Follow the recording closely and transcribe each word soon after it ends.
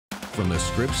from the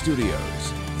Scripps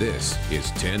Studios, this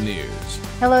is 10 News.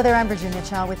 Hello there, I'm Virginia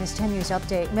Chow with this 10 News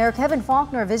update. Mayor Kevin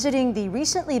Faulconer visiting the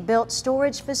recently built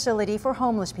storage facility for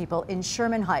homeless people in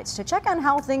Sherman Heights to check on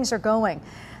how things are going.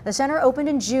 The center opened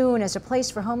in June as a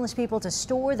place for homeless people to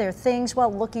store their things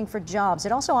while looking for jobs.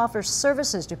 It also offers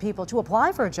services to people to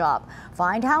apply for a job,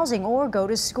 find housing, or go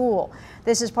to school.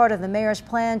 This is part of the mayor's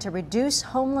plan to reduce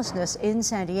homelessness in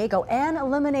San Diego and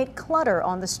eliminate clutter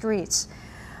on the streets.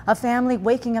 A family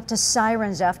waking up to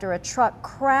sirens after a truck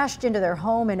crashed into their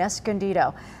home in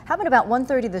Escondido. Happened about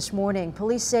 1:30 this morning.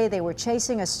 Police say they were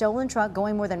chasing a stolen truck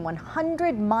going more than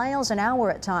 100 miles an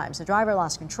hour at times. The driver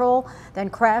lost control,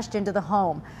 then crashed into the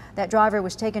home. That driver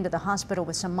was taken to the hospital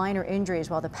with some minor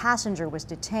injuries while the passenger was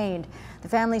detained. The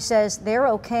family says they're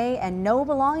okay and no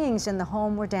belongings in the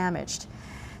home were damaged.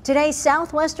 Today,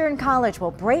 Southwestern College will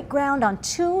break ground on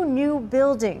 2 new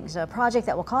buildings, a project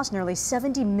that will cost nearly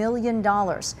 $70 million.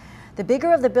 The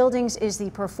bigger of the buildings is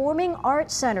the Performing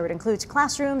Arts Center. It includes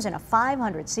classrooms and a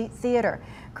 500-seat theater.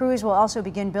 Crews will also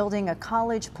begin building a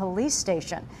college police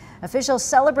station. Officials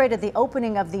celebrated the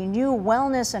opening of the new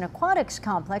Wellness and Aquatics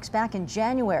Complex back in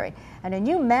January, and a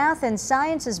new Math and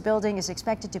Sciences building is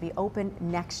expected to be open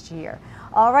next year.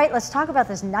 All right, let's talk about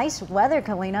this nice weather,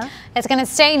 Kalina. It's going to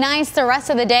stay nice the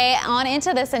rest of the day on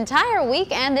into this entire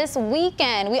week and this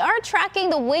weekend. We are tracking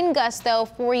the wind gusts, though,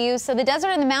 for you. So the desert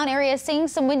and the mountain area is seeing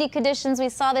some windy conditions. We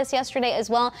saw this yesterday as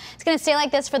well. It's going to stay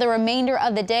like this for the remainder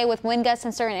of the day with wind gusts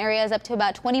in certain areas up to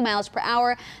about 20 miles per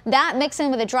hour. That mixing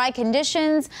with the dry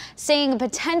conditions, seeing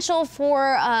potential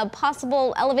for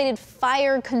possible elevated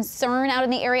fire concern out in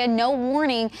the area. No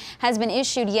warning has been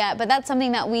issued yet, but that's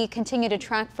something that we continue to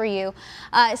track for you.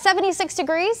 76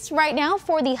 degrees right now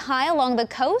for the high along the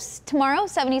coast. Tomorrow,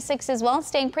 76 as well,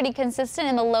 staying pretty consistent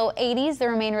in the low 80s the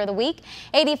remainder of the week.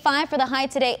 85 for the high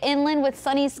today inland with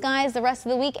sunny skies the rest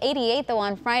of the week. 88 though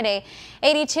on Friday.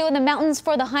 82 in the mountains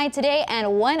for the high today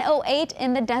and 108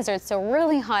 in the desert. So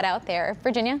really hot out there.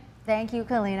 Virginia? Thank you,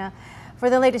 Kalina. For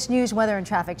the latest news, weather, and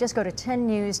traffic, just go to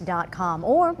 10news.com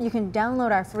or you can download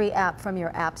our free app from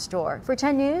your app store. For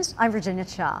 10 News, I'm Virginia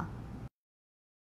Chow.